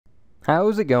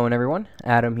How's it going, everyone?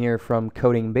 Adam here from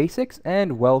Coding Basics,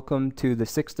 and welcome to the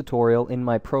 6th tutorial in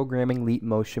my Programming Leap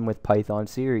Motion with Python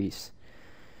series.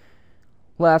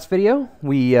 Last video,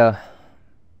 we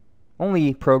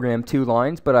only programmed 2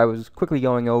 lines, but I was quickly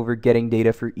going over getting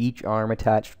data for each arm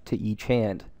attached to each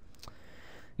hand.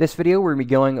 This video, we're going to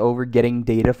be going over getting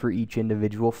data for each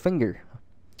individual finger.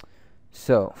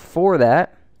 So, for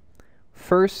that,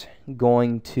 first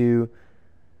going to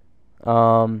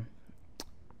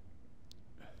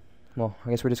well, I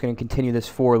guess we're just going to continue this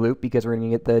for loop because we're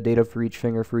going to get the data for each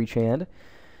finger for each hand.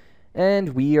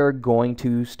 And we are going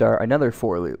to start another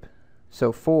for loop.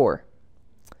 So for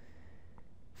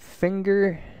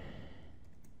finger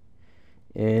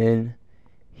in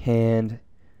hand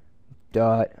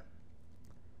dot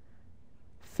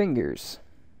fingers.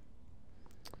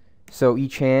 So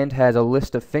each hand has a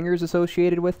list of fingers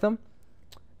associated with them.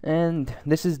 And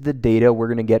this is the data we're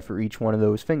going to get for each one of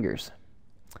those fingers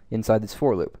inside this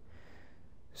for loop.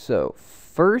 So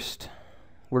first,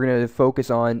 we're going to focus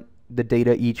on the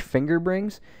data each finger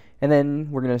brings, and then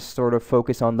we're going to sort of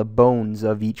focus on the bones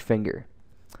of each finger.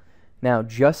 Now,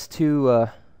 just to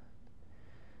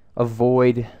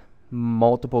avoid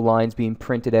multiple lines being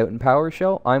printed out in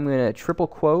PowerShell, I'm going to triple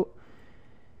quote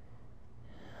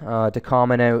to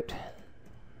comment out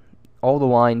all the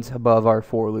lines above our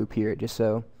for loop here, just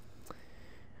so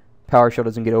PowerShell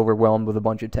doesn't get overwhelmed with a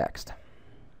bunch of text.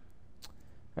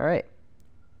 Alright.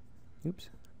 Oops.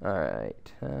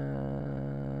 Alright.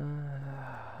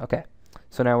 Okay.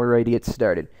 So now we're ready to get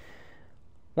started.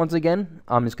 Once again,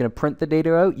 I'm just going to print the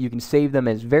data out. You can save them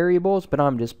as variables, but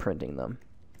I'm just printing them,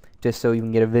 just so you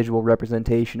can get a visual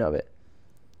representation of it.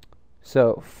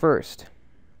 So first,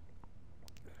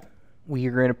 we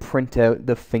are going to print out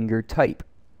the finger type.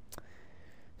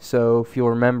 So if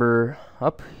you'll remember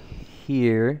up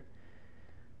here,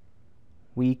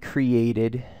 we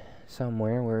created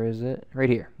somewhere, where is it? Right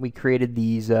here. We created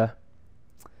these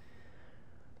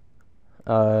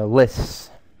lists,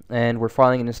 and we're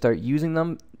finally going to start using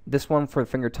them. This one for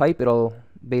finger type, it'll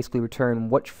basically return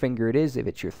which finger it is, if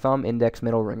it's your thumb, index,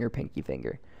 middle, ring, or pinky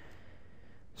finger.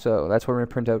 So that's what we're going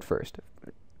to print out first.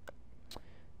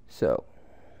 So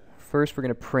first we're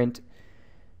going to print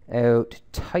out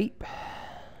type,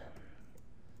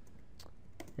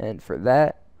 and for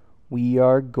that we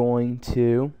are going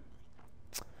to,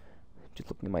 just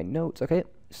looking at my notes, okay,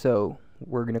 so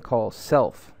we're going to call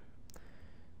self,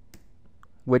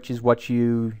 which is what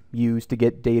you use to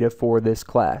get data for this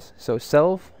class. So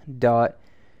self dot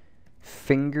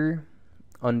finger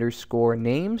underscore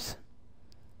names,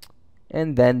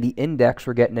 and then the index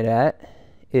we're getting it at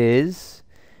is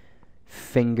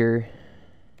finger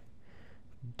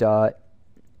dot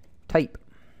type,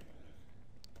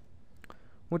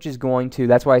 which is going to,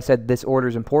 that's why I said this order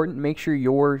is important. Make sure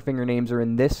your finger names are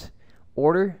in this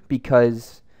order,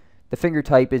 because the finger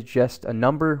type is just a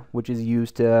number which is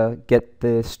used to get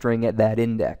the string at that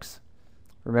index.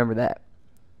 Remember that.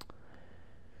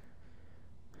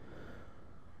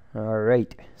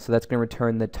 Alright, so that's going to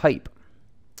return the type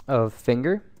of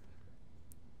finger.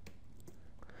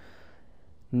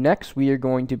 Next, we are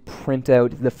going to print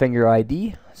out the finger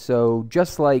ID. So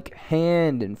just like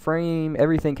hand and frame,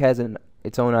 everything has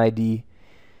its own ID.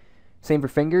 Same for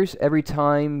fingers. Every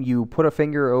time you put a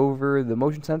finger over the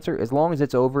motion sensor, as long as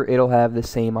it's over, it'll have the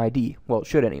same ID. Well, it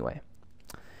should anyway.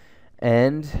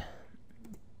 And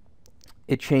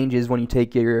it changes when you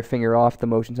take your finger off the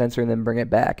motion sensor and then bring it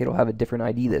back. It'll have a different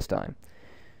ID this time.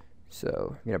 So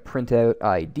I'm going to print out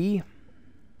ID,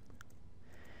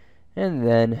 and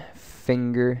then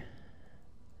finger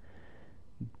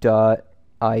dot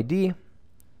ID,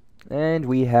 and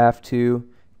we have to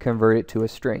convert it to a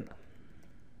string.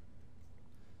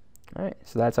 Alright,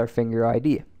 so that's our finger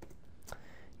ID.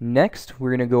 Next,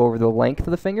 we're going to go over the length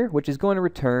of the finger, which is going to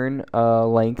return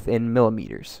length in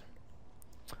millimeters.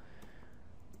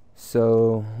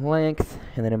 So length,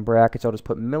 and then in brackets I'll just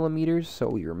put millimeters so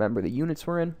we remember the units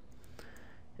we're in.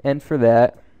 And for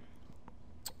that,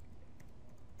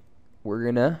 we're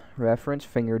going to reference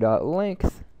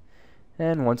finger.length,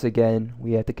 and once again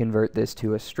we have to convert this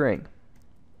to a string.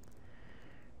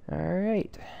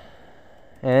 Alright.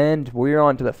 And we're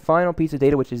on to the final piece of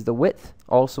data, which is the width,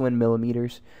 also in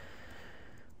millimeters.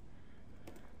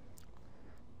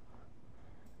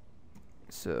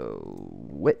 So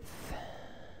width,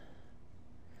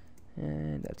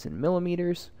 and that's in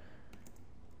millimeters.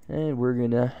 And we're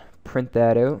going to print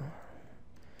that out,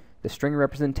 the string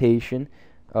representation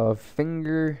of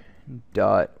finger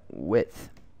dot width.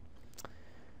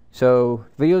 So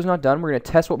video's not done. We're going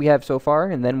to test what we have so far,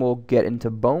 and then we'll get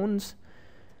into bones.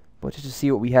 But just to see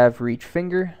what we have for each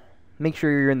finger, make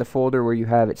sure you're in the folder where you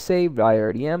have it saved. I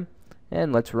already am,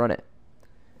 and let's run it.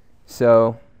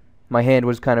 So my hand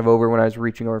was kind of over when I was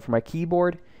reaching over for my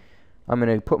keyboard. I'm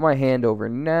going to put my hand over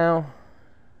now.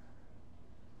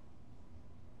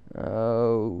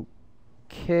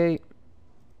 Okay.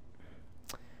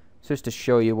 So just to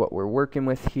show you what we're working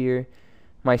with here,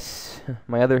 my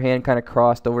other hand kind of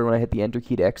crossed over when I hit the enter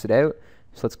key to exit out.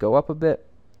 So let's go up a bit.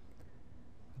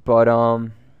 But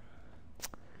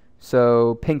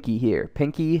so pinky here.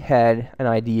 Pinky had an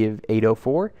ID of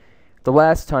 804. The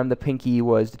last time the pinky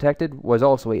was detected was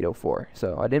also 804.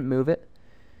 So I didn't move it.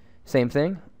 Same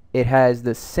thing. It has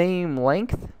the same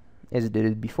length as it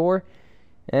did before,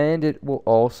 and it will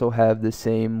also have the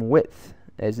same width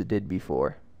as it did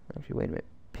before. Actually, wait a minute.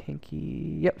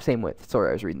 Pinky, yep, same width. Sorry,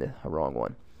 I was reading the wrong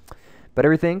one. But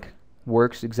everything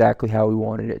works exactly how we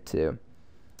wanted it to.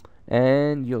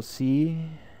 And you'll see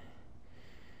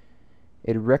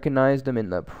it recognized them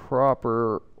in the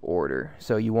proper order.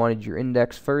 So you wanted your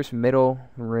index first, middle,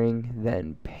 ring,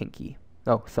 then pinky.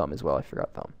 Oh, thumb as well. I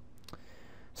forgot thumb.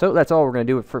 So that's all we're going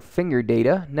to do for finger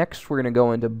data. Next, we're going to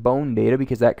go into bone data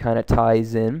because that kind of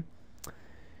ties in.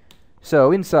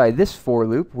 So inside this for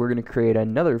loop, we're going to create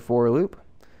another for loop.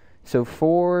 So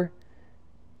for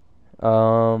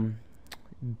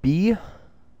b,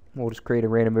 we'll just create a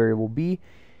random variable b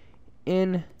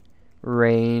in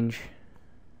range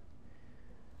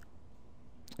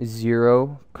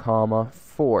 0,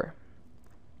 4.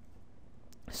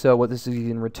 So what this is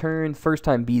going to return, first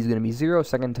time b is going to be 0,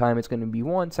 second time it's going to be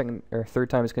 1, third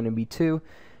time it's going to be 2,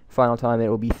 final time it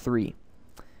will be 3.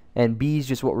 And b is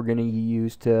just what we're going to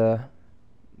use to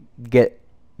get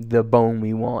the bone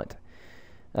we want.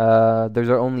 There's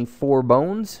only 4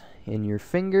 bones in your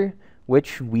finger,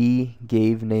 which we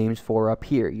gave names for up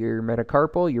here. Your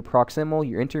metacarpal, your proximal,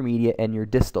 your intermediate, and your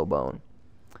distal bone.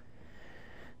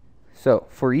 So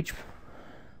for each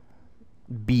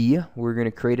b, we're going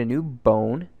to create a new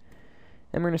bone,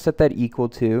 and we're going to set that equal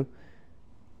to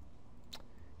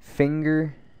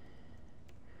finger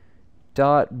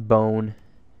dot bone,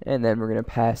 and then we're going to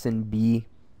pass in b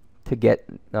to get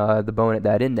the bone at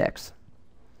that index.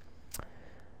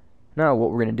 Now what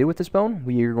we're going to do with this bone,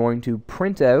 we are going to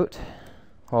print out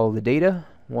all the data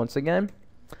once again.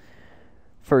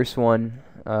 First one,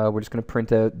 we're just going to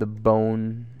print out the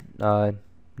bone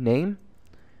name.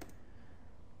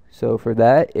 So for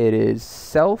that, it is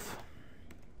self.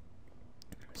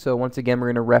 So once again, we're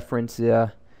going to reference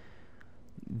the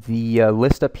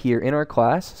list up here in our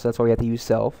class. So that's why we have to use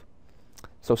self.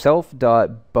 So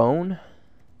self.bone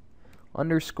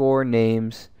underscore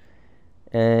names,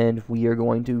 and we are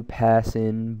going to pass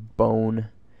in bone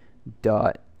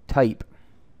dot type.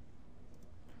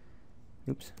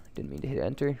 Oops, didn't mean to hit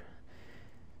enter.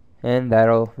 And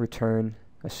that'll return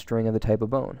a string of the type of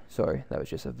bone. Sorry, that was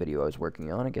just a video I was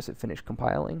working on. I guess it finished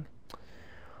compiling.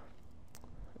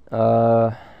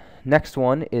 Next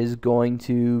one is going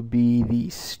to be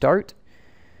the start.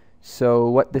 So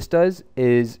what this does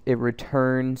is it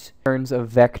returns a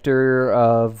vector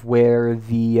of where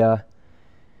the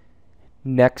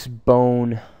next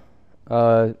bone,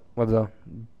 the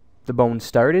bone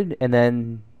started, and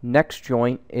then next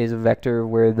joint is a vector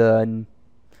where the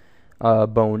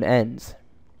bone ends.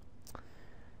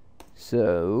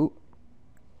 So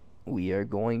we are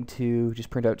going to just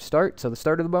print out start, so the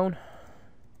start of the bone,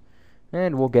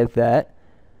 and we'll get that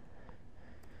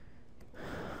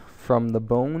from the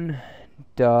bone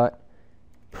dot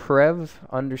prev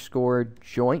underscore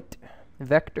joint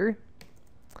vector,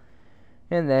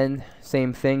 and then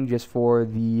same thing just for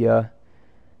the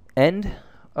end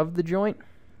of the joint,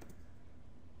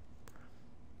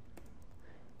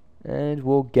 and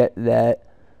we'll get that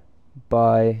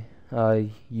by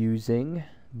using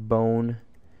bone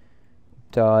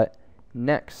dot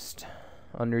next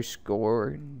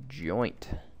underscore joint.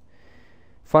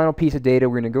 Final piece of data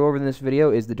we're going to go over in this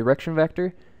video is the direction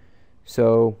vector.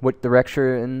 So what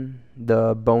direction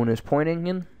the bone is pointing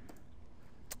in.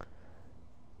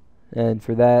 And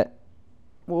for that,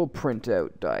 we'll print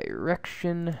out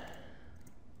direction.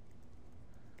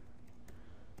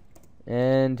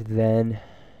 And then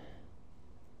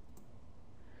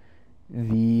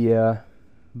the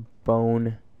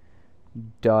bone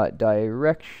dot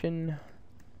direction.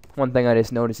 One thing I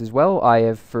just noticed as well, I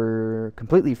have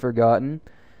completely forgotten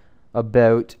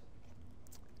about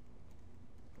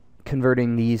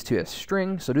converting these to a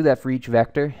string. So do that for each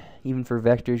vector. Even for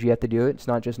vectors, you have to do it. It's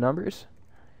not just numbers.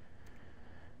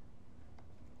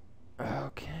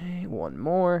 Okay, one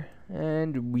more,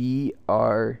 and we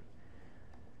are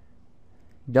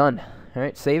done. All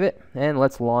right, save it, and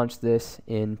let's launch this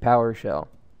in PowerShell.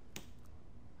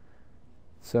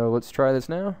 So let's try this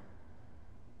now.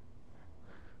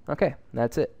 Okay,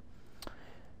 that's it.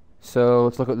 So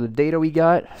let's look at the data we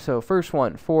got. So first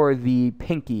one, for the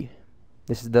pinky.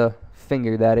 This is the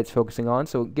finger that it's focusing on.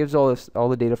 So it gives all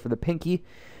the data for the pinky,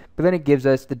 but then it gives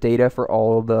us the data for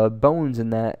all of the bones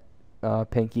in that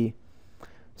pinky.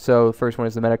 So the first one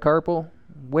is the metacarpal,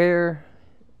 where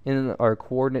in our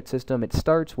coordinate system it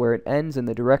starts, where it ends, in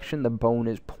the direction the bone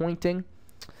is pointing.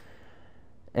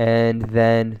 And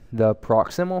then the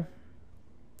proximal,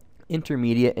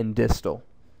 intermediate, and distal.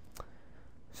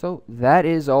 So that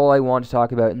is all I want to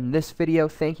talk about in this video.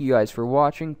 Thank you guys for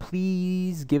watching.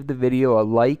 Please give the video a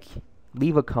like,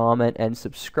 leave a comment, and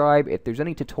subscribe. If there's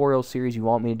any tutorial series you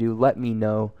want me to do, let me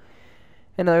know.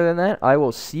 And other than that, I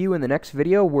will see you in the next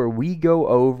video where we go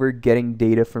over getting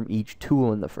data from each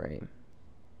tool in the frame.